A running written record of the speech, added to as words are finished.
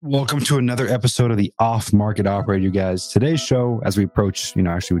Welcome to another episode of the Off Market Operator, you guys. Today's show, as we approach,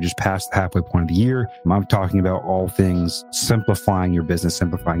 actually we just passed the halfway point of the year. I'm talking about all things simplifying your business,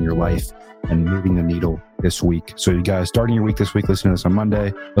 simplifying your life, and moving the needle this week. So you guys, starting your week this week, listening to this on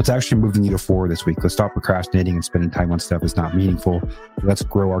Monday, let's actually move the needle forward this week. Let's stop procrastinating and spending time on stuff that's not meaningful. Let's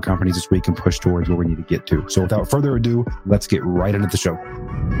grow our companies this week and push towards where we need to get to. So without further ado, let's get right into the show.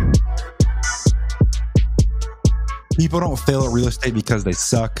 People don't fail at real estate because they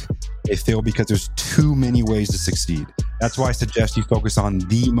suck. They fail because there's too many ways to succeed. That's why I suggest you focus on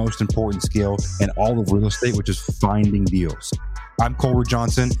the most important skill in all of real estate, which is finding deals. I'm Colbert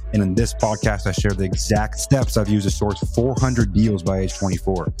Johnson, and in this podcast, I share the exact steps I've used to source 400 deals by age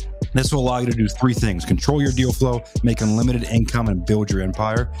 24. This will allow you to do three things: control your deal flow, make unlimited income, and build your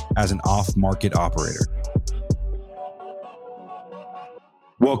empire as an off-market operator.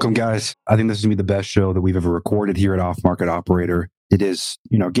 Welcome, guys. I think this is going to be the best show that we've ever recorded here at Off Market Operator. It is,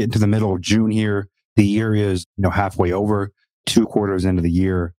 getting to the middle of June here. The year is, halfway over, 2 quarters into the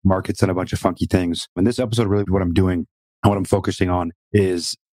year. Market's done a bunch of funky things. In this episode, really what I'm doing and what I'm focusing on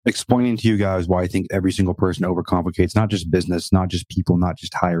is explaining to you guys why I think every single person overcomplicates, not just business, not just people, not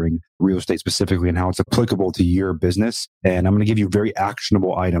just hiring, real estate specifically, and how it's applicable to your business. And I'm going to give you very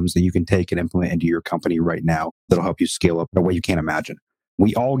actionable items that you can take and implement into your company right now that'll help you scale up in a way you can't imagine.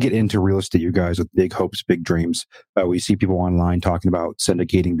 We all get into real estate, you guys, with big hopes, big dreams. We see people online talking about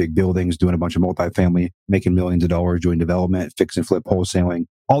syndicating big buildings, doing a bunch of multifamily, making millions of dollars, doing development, fix and flip, wholesaling,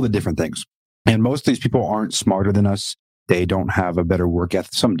 all the different things. And most of these people aren't smarter than us. They don't have a better work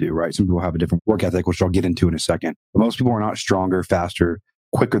ethic. Some do, right? Some people have a different work ethic, which I'll get into in a second. But most people are not stronger, faster,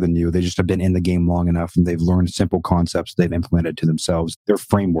 quicker than you. They just have been in the game long enough and they've learned simple concepts they've implemented to themselves, their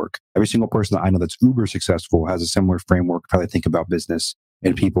framework. Every single person that I know that's uber successful has a similar framework for how they think about business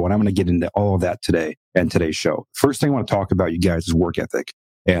and people. And I'm going to get into all of that today and today's show. First thing I want to talk about, you guys, is work ethic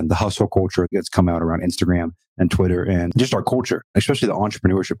and the hustle culture that's come out around Instagram and Twitter and just our culture, especially the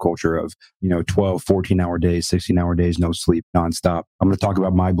entrepreneurship culture of, 12, 14-hour days, 16-hour days, no sleep, nonstop. I'm going to talk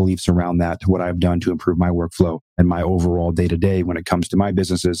about my beliefs around that, what I've done to improve my workflow and my overall day-to-day when it comes to my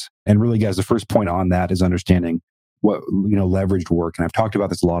businesses. And really, guys, the first point on that is understanding what, leveraged work. And I've talked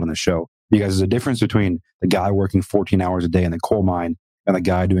about this a lot on the show. You guys, there's a difference between the guy working 14 hours a day in the coal mine and the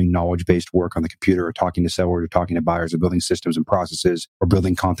guy doing knowledge-based work on the computer or talking to sellers or talking to buyers or building systems and processes or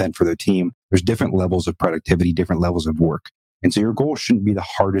building content for their team. There's different levels of productivity, different levels of work. And so your goal shouldn't be the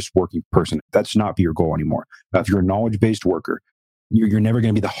hardest working person. That should not be your goal anymore. If you're a knowledge-based worker, you're never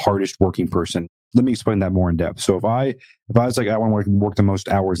going to be the hardest working person. Let me explain that more in depth. So if I was like, I want to work the most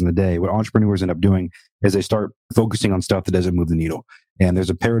hours in the day, what entrepreneurs end up doing is they start focusing on stuff that doesn't move the needle. And there's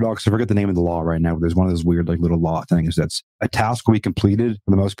a paradox. I forget the name of the law right now, but there's one of those weird, little law things that's a task will be completed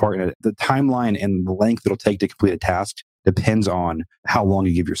for the most part. And the timeline and the length it'll take to complete a task depends on how long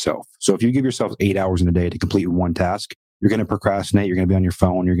you give yourself. So if you give yourself 8 hours in a day to complete one task, you're going to procrastinate. You're going to be on your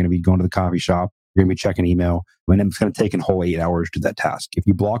phone. You're going to be going to the coffee shop. You're going to be checking email. And it's going to take a whole 8 hours to do that task. If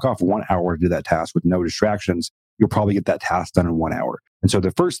you block off 1 hour to do that task with no distractions, you'll probably get that task done in 1 hour. And so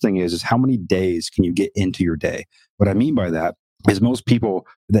the first thing is how many days can you get into your day? What I mean by that is most people,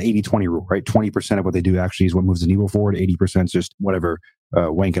 the 80-20 rule, right? 20% of what they do actually is what moves the needle forward. 80% is just whatever,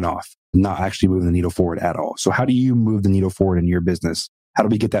 wanking off, not actually moving the needle forward at all. So how do you move the needle forward in your business? How do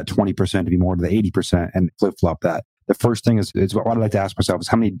we get that 20% to be more to the 80% and flip-flop that? The first thing is what I like to ask myself is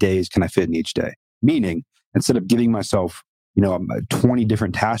how many days can I fit in each day? Meaning, instead of giving myself, 20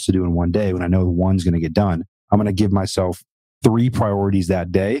 different tasks to do in one day when I know one's going to get done, I'm going to give myself 3 priorities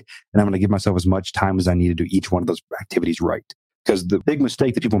that day. And I'm going to give myself as much time as I need to do each one of those activities right. Because the big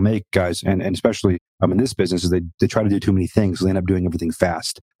mistake that people make, guys, and especially in this business, is they try to do too many things. So they end up doing everything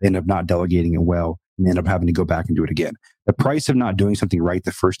fast. They end up not delegating it well. And they end up having to go back and do it again. The price of not doing something right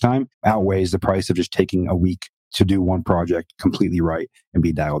the first time outweighs the price of just taking a week to do one project completely right and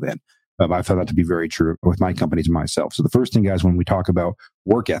be dialed in. I found that to be very true with my companies and myself. So the first thing, guys, when we talk about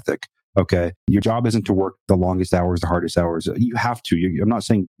work ethic, okay, your job isn't to work the longest hours, the hardest hours. You have to. I'm not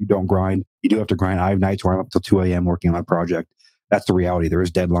saying you don't grind. You do have to grind. I have nights where I'm up till 2 a.m. working on a project. That's the reality. There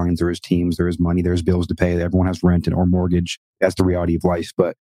is deadlines, there is teams, there is money, there's bills to pay. Everyone has rent or mortgage. That's the reality of life.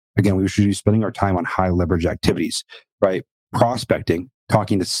 But again, we should be spending our time on high leverage activities, right? Prospecting,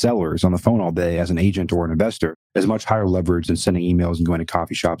 talking to sellers on the phone all day as an agent or an investor is much higher leverage than sending emails and going to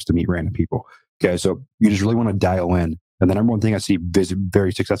coffee shops to meet random people. Okay, so you just really want to dial in. And the number one thing I see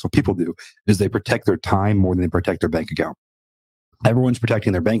very successful people do is they protect their time more than they protect their bank account. Everyone's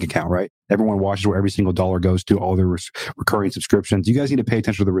protecting their bank account, right? Everyone watches where every single dollar goes to, all their recurring subscriptions. You guys need to pay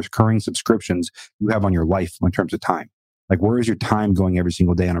attention to the recurring subscriptions you have on your life in terms of time. Like, where is your time going every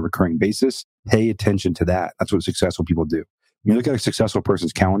single day on a recurring basis? Pay attention to that. That's what successful people do. When you look at a successful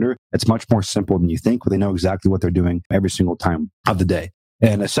person's calendar, it's much more simple than you think, but they know exactly what they're doing every single time of the day.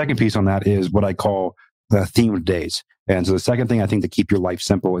 And a second piece on that is what I call the themed days. And so the second thing I think to keep your life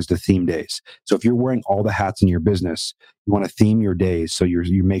simple is the theme days. So if you're wearing all the hats in your business, you want to theme your days so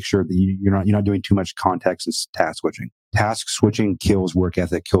you make sure that you're not doing too much context and task switching. Task switching kills work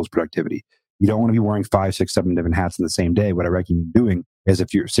ethic, kills productivity. You don't want to be wearing 5, 6, 7 different hats in the same day. What I recommend doing is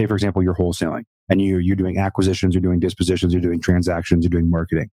if you're, say, for example, you're wholesaling and you're doing acquisitions, you're doing dispositions, you're doing transactions, you're doing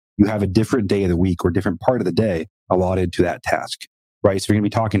marketing. You have a different day of the week or different part of the day allotted to that task, right? So you're going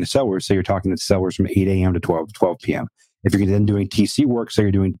to be talking to sellers. Say you're talking to sellers from 8 a.m. to 12 p.m. If you're then doing TC work, say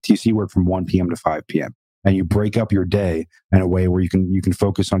you're doing TC work from 1 p.m. to 5 p.m. And you break up your day in a way where you can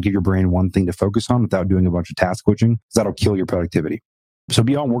focus on, give your brain one thing to focus on without doing a bunch of task switching, because that'll kill your productivity. So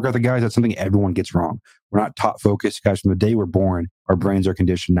beyond work ethic, guys, that's something everyone gets wrong. We're not taught focus, guys. From the day we're born, our brains are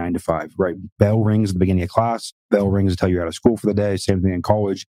conditioned 9 to 5, right? Bell rings at the beginning of class. Bell rings to tell you you're out of school for the day. Same thing in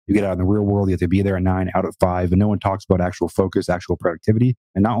college. You get out in the real world, you have to be there at 9, out at 5. And no one talks about actual focus, actual productivity.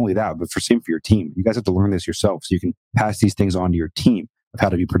 And not only that, but same for your team. You guys have to learn this yourself so you can pass these things on to your team of how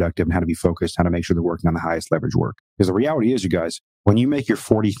to be productive and how to be focused, how to make sure they're working on the highest leverage work. Because the reality is, you guys, when you make your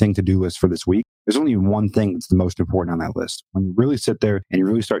 40 thing to-do list for this week, there's only one thing that's the most important on that list. When you really sit there and you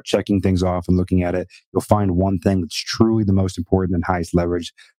really start checking things off and looking at it, you'll find one thing that's truly the most important and highest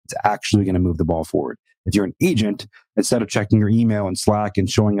leverage. It's actually going to move the ball forward. If you're an agent, instead of checking your email and Slack and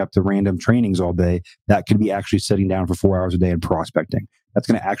showing up to random trainings all day, that could be actually sitting down for 4 hours a day and prospecting. That's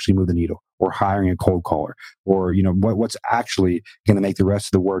going to actually move the needle, or hiring a cold caller, or what's actually going to make the rest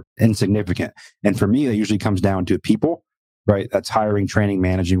of the work insignificant. And for me, that usually comes down to people, right? That's hiring, training,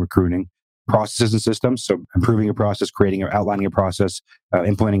 managing, recruiting, processes and systems. So improving a process, creating or outlining a process,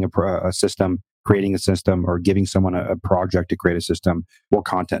 implementing a system, creating a system, or giving someone a project to create a system, or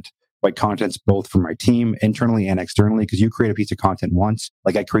content. Like content's both for my team internally and externally, because you create a piece of content once,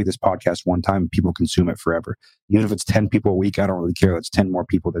 like I create this podcast one time, people consume it forever. Even if it's 10 people a week, I don't really care. That's 10 more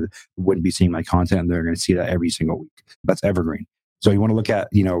people that wouldn't be seeing my content, and they're going to see that every single week. That's evergreen. So you want to look at,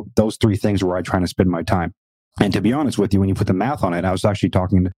 those 3 things where I try to spend my time. And to be honest with you, when you put the math on it, I was actually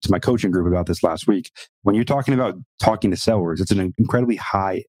talking to my coaching group about this last week. When you're talking about talking to sellers, it's an incredibly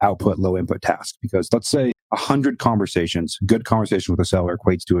high output, low input task, because let's say 100 conversations, good conversation with a seller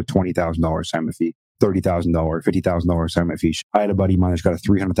equates to a $20,000 assignment fee, $30,000, $50,000 assignment fee. I had a buddy of mine that's got a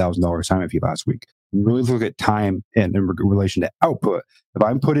 $300,000 assignment fee last week. You really look at time in relation to output. If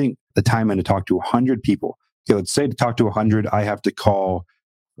I'm putting the time in to talk to 100 people, okay, let's say to talk to 100, I have to call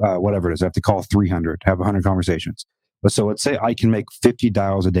whatever it is. I have to call 300, have 100 conversations. But so let's say I can make 50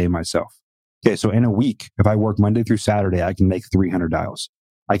 dials a day myself. Okay, so in a week, if I work Monday through Saturday, I can make 300 dials.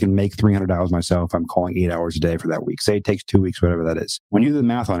 I can make 300 dials myself. I'm calling 8 hours a day for that week. Say it takes 2 weeks, whatever that is. When you do the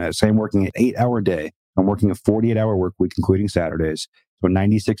math on it, say I'm working an 8-hour day. I'm working a 48-hour work week, including Saturdays. So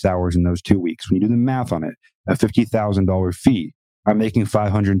 96 hours in those 2 weeks. When you do the math on it, a $50,000 fee, I'm making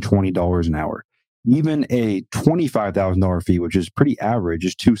 $520 an hour. Even a $25,000 fee, which is pretty average,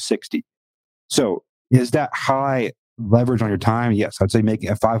 is $260. So is that high leverage on your time? Yes, I'd say making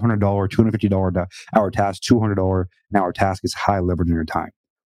a $500, $250 hour task, $200 an hour task is high leverage on your time.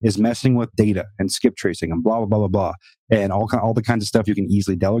 Is messing with data and skip tracing and blah, blah, blah, blah, blah, and all the kinds of stuff you can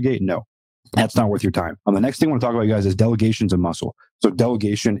easily delegate? No, that's not worth your time. The next thing I want to talk about, you guys, is delegation's a muscle. So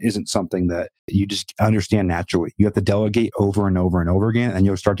delegation isn't something that you just understand naturally. You have to delegate over and over and over again, and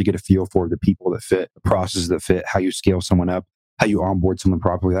you'll start to get a feel for the people that fit, the processes that fit, how you scale someone up, how you onboard someone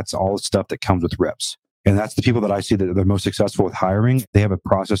properly. That's all the stuff that comes with reps. And that's the people that I see that are most successful with hiring. They have a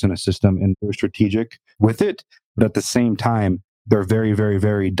process and a system, and they're strategic with it. But at the same time, they're very, very,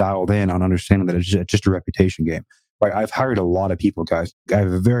 very dialed in on understanding that it's just a reputation game. Right? I've hired a lot of people, guys. I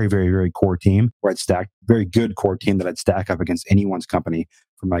have a very, very, very core team where I'd stack, very good core team that I'd stack up against anyone's company,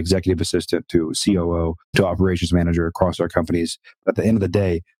 from my executive assistant to COO to operations manager across our companies. But at the end of the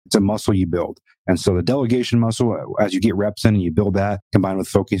day, it's a muscle you build. And so the delegation muscle, as you get reps in and you build that, combined with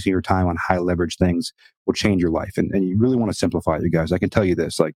focusing your time on high leverage things, will change your life. And you really want to simplify it, you guys. I can tell you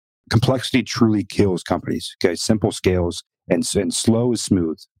this, like, complexity truly kills companies. Okay, simple scales and slow is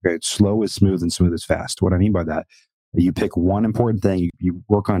smooth. Okay, slow is smooth and smooth is fast. What I mean by that, you pick one important thing, you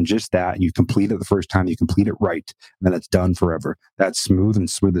work on just that, you complete it the first time, you complete it right, and then it's done forever. That's smooth, and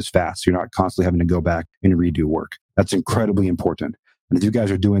smooth is fast. You're not constantly having to go back and redo work. That's incredibly important. And if you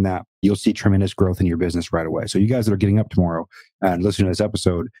guys are doing that, you'll see tremendous growth in your business right away. So you guys that are getting up tomorrow and listening to this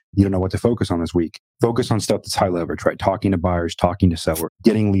episode, you don't know what to focus on this week. Focus on stuff that's high leverage, right? Talking to buyers, talking to sellers,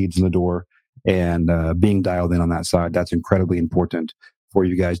 getting leads in the door, and being dialed in on that side. That's incredibly important for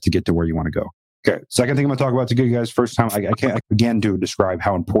you guys to get to where you want to go. Okay, second thing I'm going to talk about to get you guys first time, I can't again describe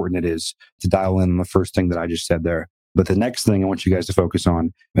how important it is to dial in on the first thing that I just said there. But the next thing I want you guys to focus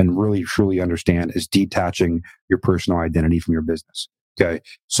on and really truly understand is detaching your personal identity from your business. Okay.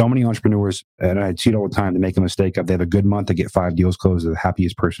 So many entrepreneurs, and I see it all the time, they make a mistake of they have a good month, they get 5 deals closed, they're the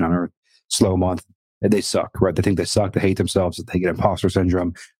happiest person on earth. Slow month, they suck, right? They think they suck, they hate themselves, they get imposter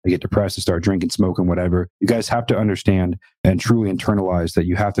syndrome, they get depressed, they start drinking, smoking, whatever. You guys have to understand and truly internalize that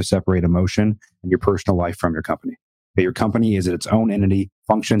you have to separate emotion and your personal life from your company. Okay, your company is its own entity,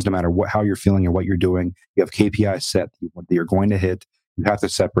 functions no matter how you're feeling or what you're doing. You have KPIs set that you're going to hit. You have to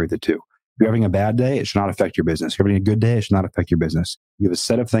separate the two. If you're having a bad day, it should not affect your business. If you're having a good day, it should not affect your business. You have a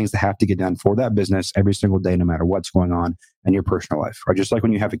set of things that have to get done for that business every single day, no matter what's going on in your personal life. Right? Just like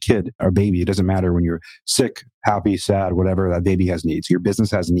when you have a kid or a baby, it doesn't matter when you're sick, happy, sad, whatever, that baby has needs. Your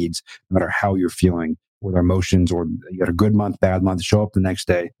business has needs, no matter how you're feeling with emotions, or you got a good month, bad month, show up the next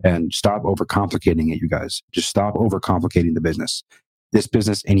day and stop overcomplicating it, you guys. Just stop overcomplicating the business. This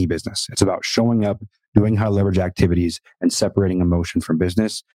business, any business. It's about showing up, doing high leverage activities, and separating emotion from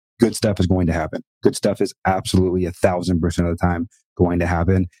business. Good stuff is going to happen. Good stuff is absolutely 1,000% of the time going to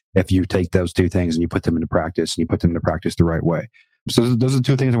happen if you take those two things and you put them into practice, and you put them into practice the right way. So those are the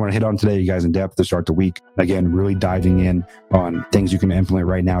two things I want to hit on today, you guys, in depth to start the week. Again, really diving in on things you can implement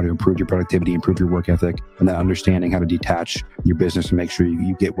right now to improve your productivity, improve your work ethic, and then understanding how to detach your business and make sure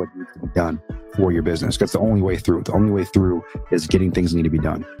you get what needs to be done for your business. That's the only way through. The only way through is getting things that need to be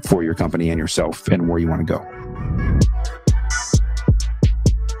done for your company and yourself and where you want to go.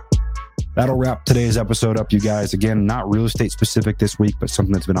 That'll wrap today's episode up, you guys. Again, not real estate specific this week, but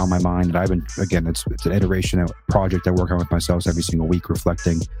something that's been on my mind that I've been, again, it's an iteration, a project I work on with myself every single week,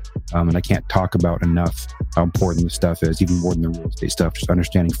 reflecting. And I can't talk about enough how important this stuff is, even more than the real estate stuff. Just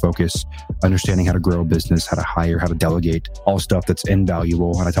understanding focus, understanding how to grow a business, how to hire, how to delegate, all stuff that's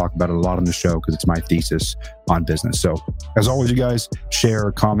invaluable. And I talk about it a lot on the show because it's my thesis on business. So as always, you guys, share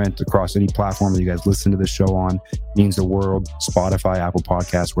or comment across any platform that you guys listen to this show on. It means the world. Spotify, Apple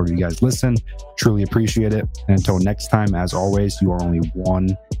Podcasts, wherever you guys listen. Truly appreciate it. And until next time, as always, you are only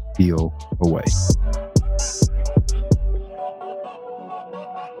one deal away.